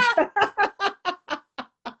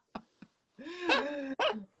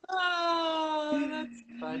 Oh, that's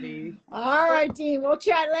funny. All right, Dean. We'll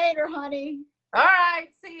chat later, honey. All right.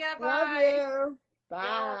 See ya. Love Bye. you.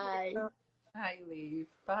 Bye. I leave.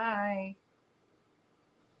 Bye.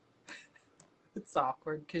 It's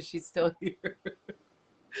awkward because she's still here.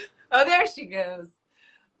 Oh, there she goes.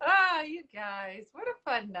 Ah, you guys. What a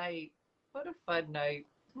fun night. What a fun night.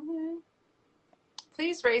 Mm-hmm.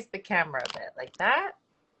 Please raise the camera a bit like that.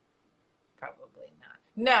 Probably not.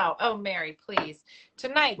 No. Oh, Mary, please.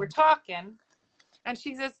 Tonight we're talking, and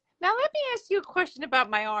she says, now let me ask you a question about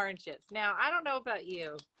my oranges. Now, I don't know about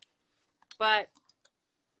you, but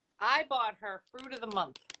I bought her Fruit of the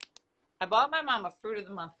Month. I bought my mom a Fruit of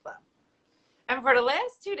the Month club. And for the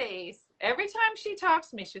last 2 days, every time she talks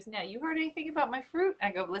to me, she goes, now, you heard anything about my fruit?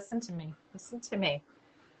 I go, listen to me. Listen to me.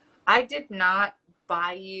 I did not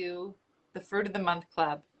buy you the Fruit of the Month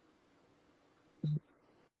club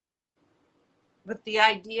with the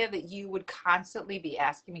idea that you would constantly be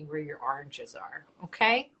asking me where your oranges are,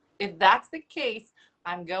 okay? If that's the case,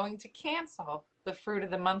 I'm going to cancel the Fruit of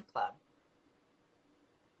the Month club.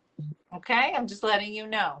 Okay? I'm just letting you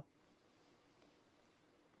know.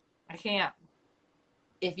 I can't.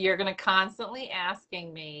 If you're going to constantly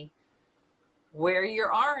asking me where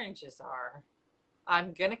your oranges are,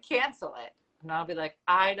 I'm going to cancel it. And I'll be like,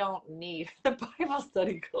 I don't need the Bible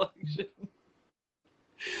study collection.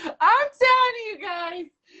 I'm telling you guys,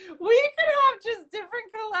 we could have just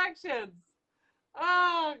different collections.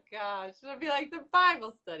 Oh, gosh. It'll be like the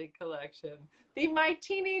Bible study collection. The My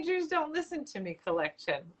Teenagers Don't Listen to Me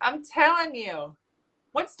collection. I'm telling you.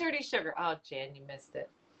 What's dirty sugar? Oh, Jan, you missed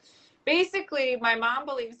it. Basically, my mom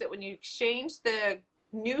believes that when you exchange the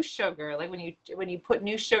new sugar, like when you put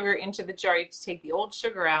new sugar into the jar, you have to take the old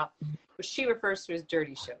sugar out, which she refers to as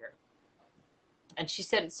dirty sugar. And she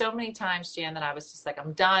said it so many times, Jan, that I was just like,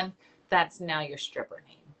 I'm done. That's now your stripper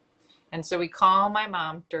name. And so we call my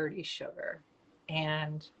mom Dirty Sugar.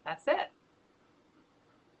 And that's it.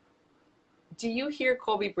 Do you hear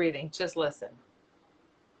Colby breathing? Just listen.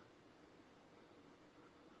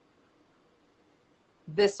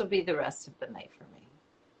 This will be the rest of the night for me.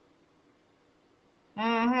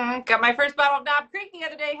 Got my first bottle of Knob Creek the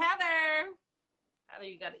other day. Heather,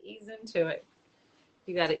 you got to ease into it.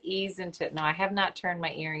 You got to ease into it. No, I have not turned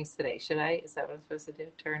my earrings today. Should I? Is that what I'm supposed to do?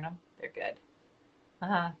 Turn them? They're good.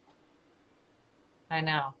 I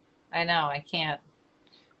know. I can't.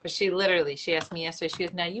 But she asked me yesterday, she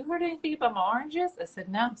goes, now you heard anything about my oranges? I said,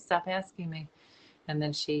 no, stop asking me. And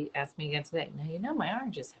then she asked me again today, now you know my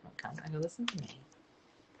oranges haven't come. I go, listen to me.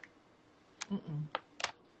 I'm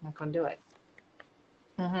not going to do it.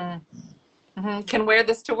 Can wear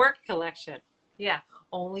this to work collection. Yeah.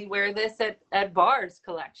 Only wear this at bars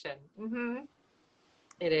collection.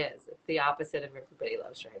 It is. It's the opposite of Everybody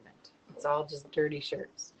Loves Raymond. It's all just dirty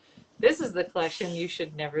shirts. This is the collection you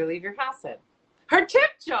should never leave your house in. Her tip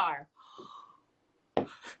jar.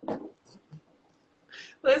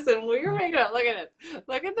 Listen, we were making it. Look at it.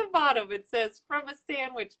 Look at the bottom. It says from a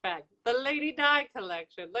sandwich bag. The Lady Di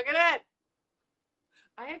collection. Look at it.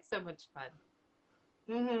 I had so much fun.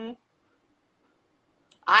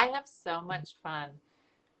 I have so much fun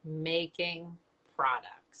making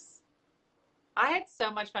products. I had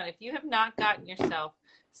so much fun. If you have not gotten yourself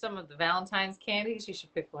some of the Valentine's candies, you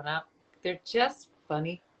should pick one up. They're just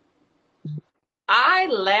funny. I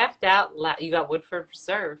laughed out loud. You got Woodford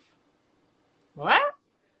Reserve. What?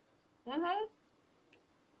 I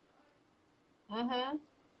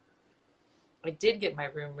did get my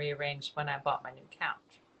room rearranged when I bought my new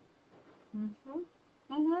couch.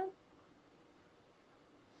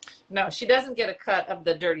 No, she doesn't get a cut of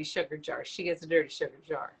the dirty sugar jar. She gets a dirty sugar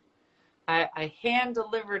jar. I hand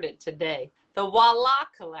delivered it today. The Voila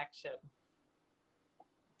collection. I'm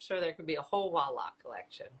sure there could be a whole Voila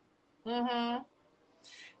collection.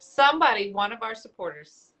 Somebody, one of our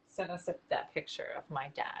supporters, sent us that picture of my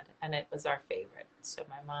dad, and it was our favorite. So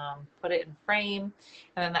my mom put it in frame,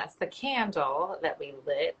 and then that's the candle that we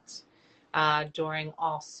lit during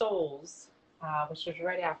All Souls, which was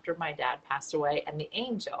right after my dad passed away, and the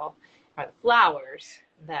angel are the flowers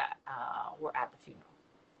that were at the funeral.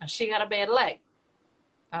 And she got a bad leg.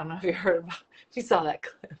 I don't know if you heard about. If you saw that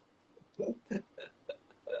clip.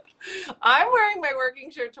 I'm wearing my working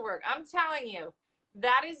shirt to work. I'm telling you.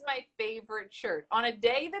 That is my favorite shirt. On a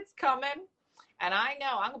day that's coming, and I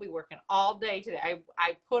know I'm going to be working all day today,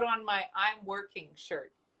 I put on my I'm working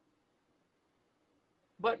shirt.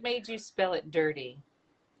 What made you spell it dirty?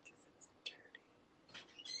 Because it's dirty.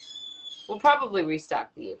 We'll probably restock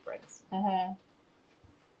the aprons.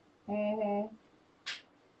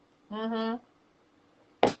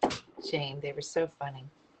 Jane, they were so funny.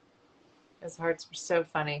 Those hearts were so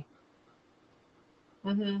funny.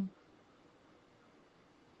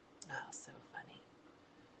 Oh, so funny.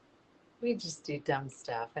 We just do dumb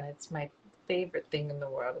stuff, and it's my favorite thing in the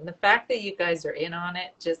world. And the fact that you guys are in on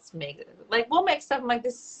it just makes it, like, we'll make stuff like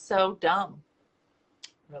this so dumb.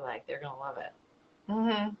 We're like, they're going to love it.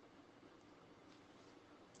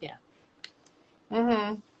 Yeah.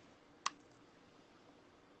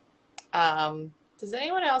 Does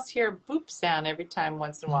anyone else hear a boop sound every time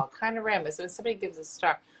once in a while? Kind of random. So when somebody gives a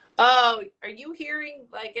star. Oh, are you hearing,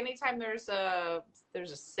 like, anytime there's a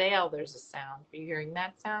sale, there's a sound? Are you hearing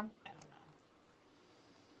that sound? I don't know.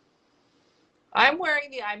 I'm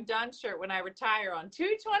wearing the I'm done shirt when I retire on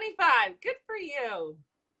 2/25. Good for you.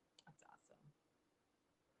 That's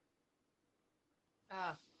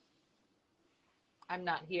awesome. I'm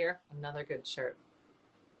not here. Another good shirt.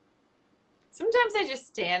 Sometimes I just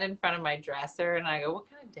stand in front of my dresser and I go, what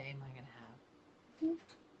kind of day am I going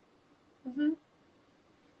to have?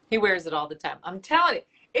 He wears it all the time. I'm telling you,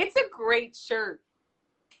 it's a great shirt.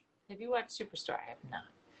 Have you watched Superstore? I have not.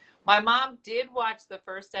 My mom did watch the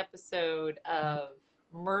first episode of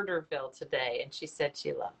Murderville today, and she said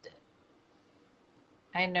she loved it.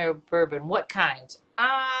 I know bourbon. What kind?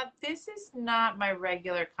 This is not my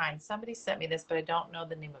regular kind. Somebody sent me this, but I don't know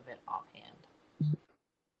the name of it offhand.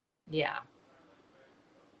 Yeah.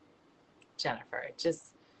 Jennifer,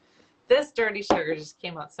 this dirty sugar just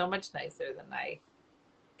came out so much nicer than I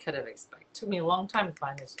could have expected. It took me a long time to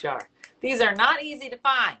find this jar. These are not easy to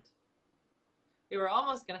find. We were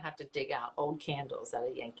almost going to have to dig out old candles out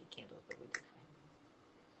of Yankee Candles, but we didn't find them.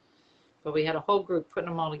 But we had a whole group putting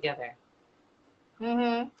them all together.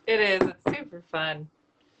 It is. It's super fun.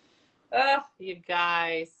 Oh, you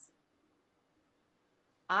guys.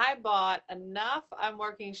 I bought enough I'm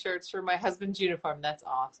working shirts for my husband's uniform. That's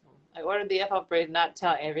awesome. I ordered the FL braid, not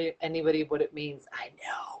tell anybody what it means. I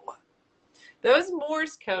know. Those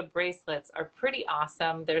Morse code bracelets are pretty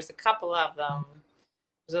awesome. There's a couple of them.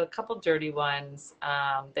 There's a couple dirty ones.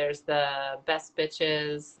 There's the Best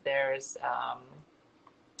Bitches. There's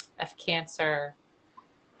F Cancer.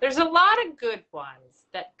 There's a lot of good ones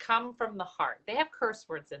that come from the heart. They have curse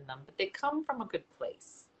words in them, but they come from a good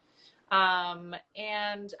place.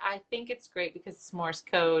 And I think it's great because it's Morse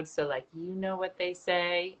code. So like, you know what they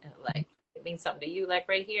say, and like, it means something to you, like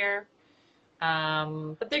right here.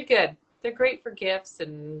 But they're good. They're great for gifts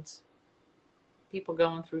and people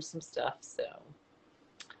going through some stuff. So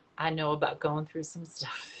I know about going through some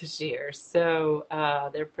stuff this year. So,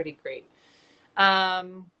 they're pretty great.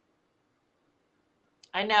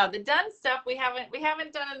 I know the done stuff. We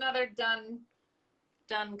haven't done another done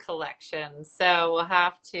collection, so we'll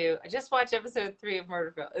have to. I just watched episode 3 of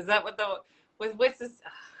Murderville. Is that what what's this?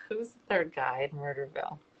 Who's the third guy in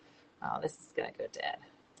Murderville? Oh, this is gonna go dead.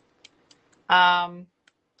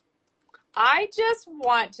 I just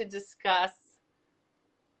want to discuss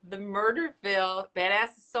the Murderville.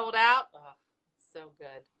 Badass is sold out. Oh, so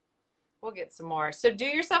good. We'll get some more. So do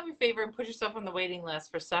yourself a favor and put yourself on the waiting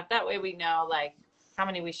list for stuff. That way we know like how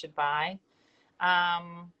many we should buy.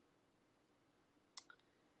 I'm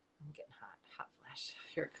getting hot flash.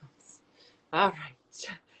 Here it comes. All right.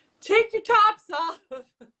 Take your tops off.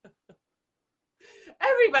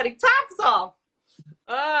 Everybody, tops off.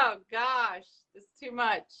 Oh gosh, it's too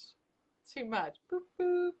much. Too much. Boop,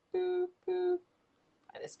 boop, boop, boop.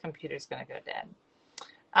 This computer's gonna go dead.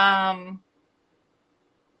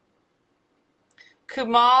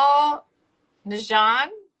 Kumal Najan,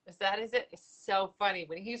 is it? It's so funny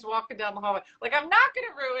when he's walking down the hallway. Like, I'm not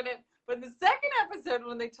gonna ruin it, but in the second episode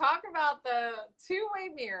when they talk about the two-way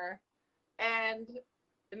mirror, and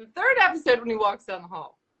in the third episode when he walks down the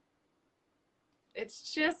hall,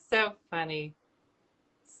 it's just so funny.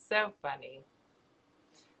 So funny.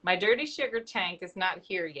 My Dirty Sugar tank is not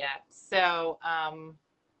here yet, so I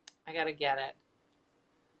gotta get it.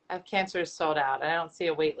 I have Cancer is sold out. I don't see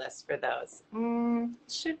a wait list for those.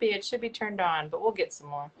 It should be turned on, but we'll get some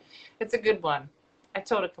more. It's a good one. I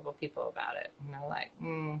told a couple people about it, and they're like,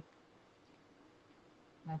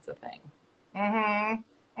 that's a thing.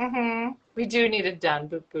 We do need it done.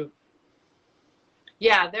 Boop boop.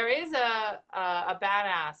 Yeah, there is a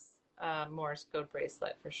badass Morse code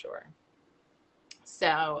bracelet for sure.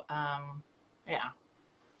 So, yeah.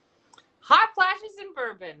 Hot flashes in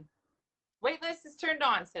bourbon. Waitlist is turned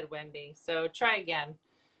on, said Wendy. So try again.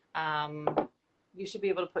 You should be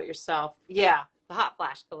able to put yourself, the hot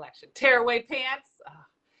flash collection. Tearaway pants.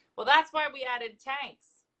 Well, that's why we added tanks,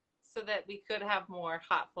 so that we could have more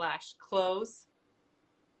hot flash clothes.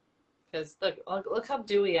 Because look how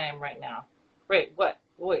dewy I am right now. Wait, what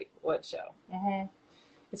show?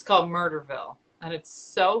 It's called Murderville, and it's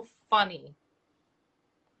so funny.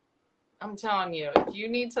 I'm telling you, if you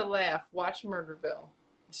need to laugh, watch Murderville.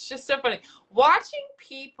 It's just so funny. Watching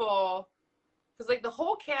people, because like the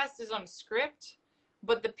whole cast is on script,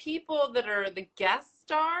 but the people that are the guest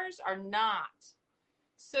stars are not.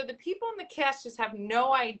 So the people in the cast just have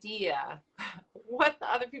no idea what the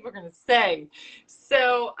other people are going to say.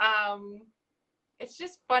 So it's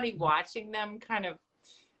just funny watching them kind of.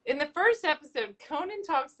 In the first episode, Conan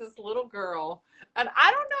talks to this little girl, and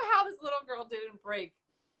I don't know how this little girl didn't break.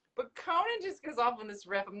 But Conan just goes off on this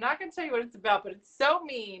riff. I'm not going to tell you what it's about, but it's so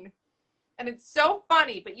mean and it's so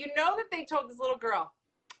funny. But you know that they told this little girl,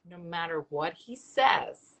 no matter what he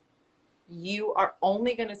says, you are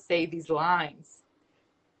only going to say these lines.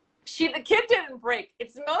 The kid didn't break.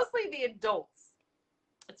 It's mostly the adults.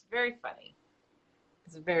 It's very funny.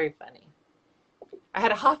 It's very funny. I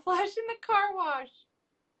had a hot flash in the car wash.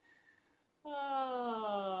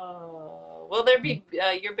 Oh, will there be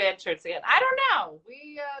your bad shirts again? I don't know.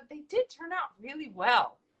 They did turn out really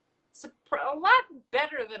well. It's a lot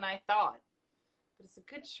better than I thought. But it's a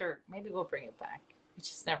good shirt. Maybe we'll bring it back. We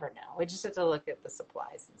just never know. We just have to look at the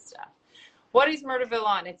supplies and stuff. What is Murderville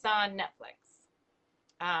on? It's on Netflix.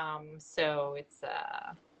 So it's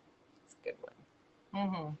a good one.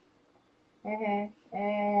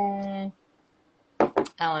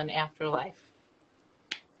 Ellen, Afterlife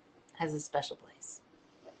has a special place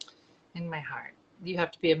in my heart. You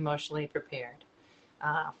have to be emotionally prepared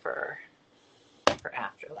for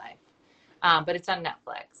Afterlife. But it's on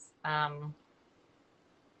Netflix.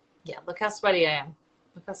 Yeah, look how sweaty I am.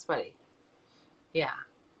 Look how sweaty. Yeah.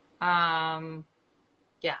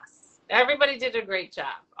 Yes. Everybody did a great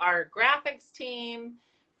job. Our graphics team,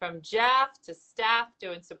 from Jeff to Steph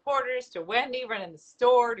doing supporters, to Wendy running the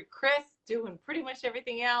store, to Chris doing pretty much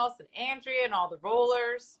everything else, and Andrea and all the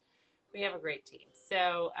rollers. We have a great team.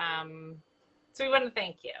 So we want to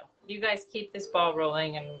thank you. You guys keep this ball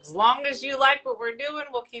rolling, and as long as you like what we're doing,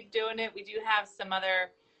 we'll keep doing it. We do have some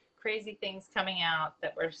other crazy things coming out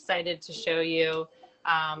that we're excited to show you,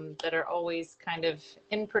 that are always kind of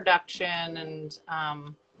in production, and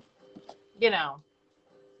yeah.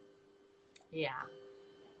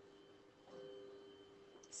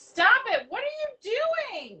 Stop it. What are you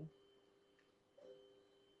doing?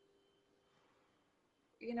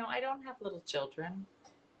 I don't have little children.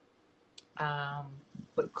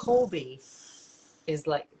 But Colby is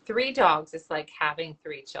like 3 dogs. It's like having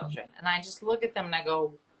 3 children. And I just look at them and I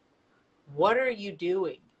go, what are you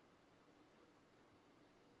doing?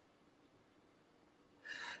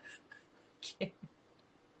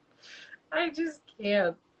 I just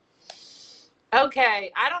can't.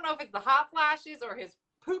 Okay. I don't know if it's the hot flashes or his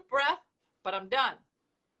poop breath, but I'm done.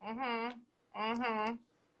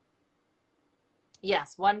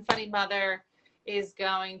 Yes, One Funny Mother is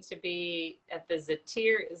going to be at the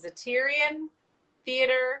Zeterian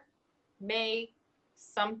Theater May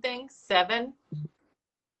something 7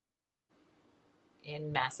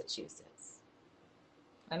 in Massachusetts.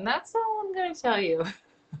 And that's all I'm going to tell you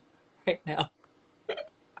right now.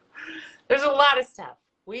 There's a lot of stuff.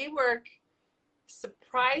 We work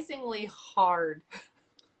surprisingly hard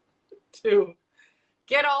to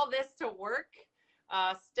get all this to work.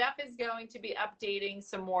 Steph is going to be updating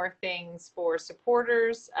some more things for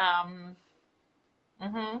supporters.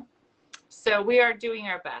 So we are doing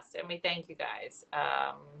our best, and we thank you guys.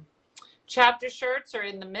 Chapter shirts are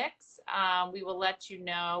in the mix. We will let you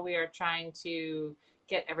know. We are trying to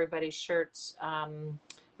get everybody's shirts.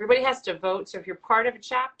 Everybody has to vote. So if you're part of a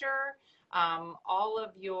chapter, all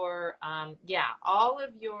of your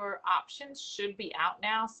options should be out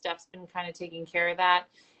now. Steph's been kind of taking care of that.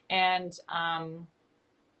 And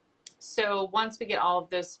so once we get all of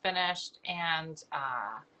those finished and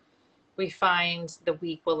we find the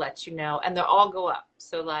week, we'll let you know. And they'll all go up.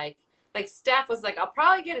 So like Steph was like, I'll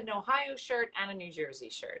probably get an Ohio shirt and a New Jersey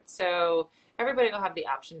shirt. So everybody will have the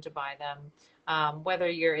option to buy them. Whether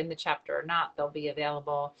you're in the chapter or not, they'll be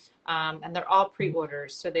available. And they're all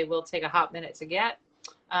pre-orders, so they will take a hot minute to get.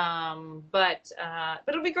 But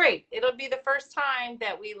it'll be great. It'll be the first time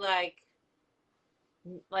that we like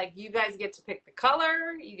you guys get to pick the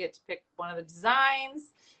color, you get to pick one of the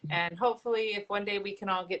designs, and hopefully if one day we can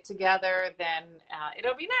all get together, then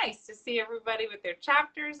it'll be nice to see everybody with their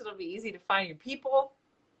chapters. It'll be easy to find your people.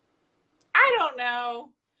 I don't know.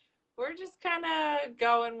 We're just kind of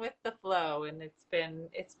going with the flow, and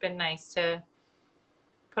it's been nice to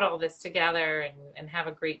put all this together and have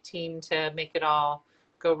a great team to make it all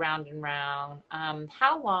go round and round.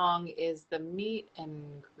 How long is the meet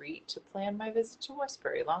and greet to plan my visit to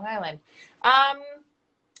Westbury, Long Island?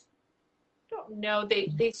 Don't know.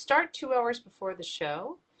 They start 2 hours before the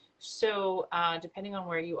show, so depending on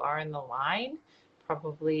where you are in the line,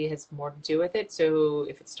 probably has more to do with it. So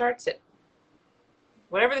if it starts at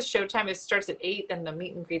whatever the show time is, starts at 8, then the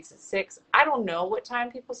meet and greet's at 6. I don't know what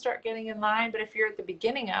time people start getting in line, but if you're at the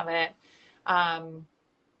beginning of it,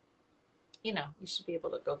 you should be able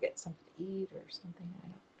to go get something to eat or something. I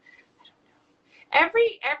don't know.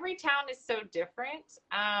 Every town is so different.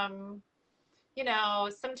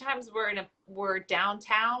 Sometimes we're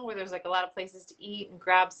downtown where there's like a lot of places to eat and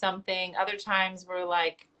grab something. Other times we're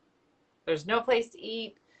like, there's no place to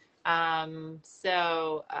eat.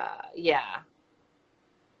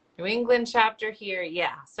 New England chapter here.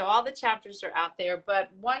 Yeah. So all the chapters are out there,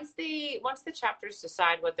 but once the chapters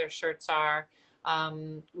decide what their shirts are,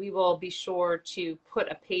 we will be sure to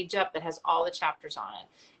put a page up that has all the chapters on it,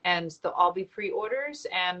 and they'll all be pre-orders,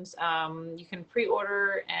 and you can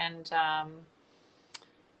pre-order, and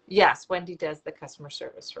yes, Wendy does the customer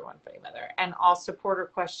service for One Funny Mother, and all supporter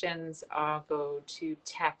questions go to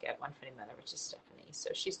tech at One Funny Mother, which is Stephanie.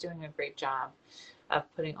 So she's doing a great job of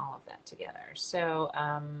putting all of that together. So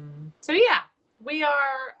yeah, we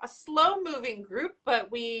are a slow-moving group, but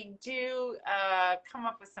we do come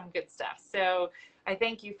up with some good stuff. So I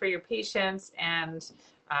thank you for your patience and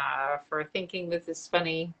for thinking this is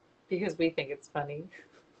funny, because we think it's funny.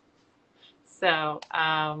 So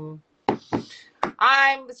I'm sure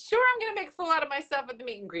I'm going to make a fool out of myself at the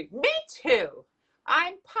meet and greet. Me too.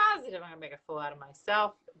 I'm positive I'm going to make a fool out of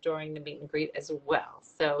myself during the meet and greet as well.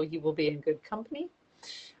 So you will be in good company.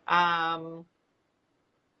 So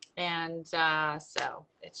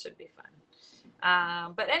it should be fun.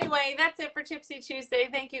 But anyway, that's it for Tipsy Tuesday.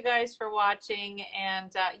 Thank you guys for watching.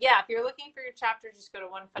 And if you're looking for your chapter, just go to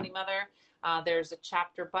One Funny Mother. There's a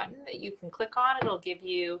chapter button that you can click on. It'll give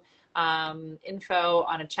you info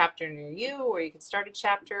on a chapter near you, or you can start a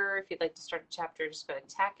chapter. If you'd like to start a chapter, just go to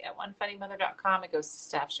tech@onefunnymother.com. It goes to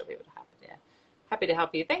staff. She'll be able to happy to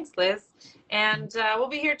help you. Thanks, Liz. And we'll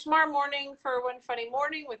be here tomorrow morning for One Funny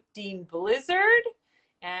Morning with Dean Blizzard.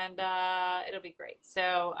 And it'll be great.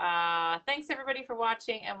 So thanks, everybody, for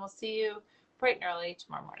watching. And we'll see you bright and early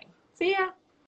tomorrow morning. See ya.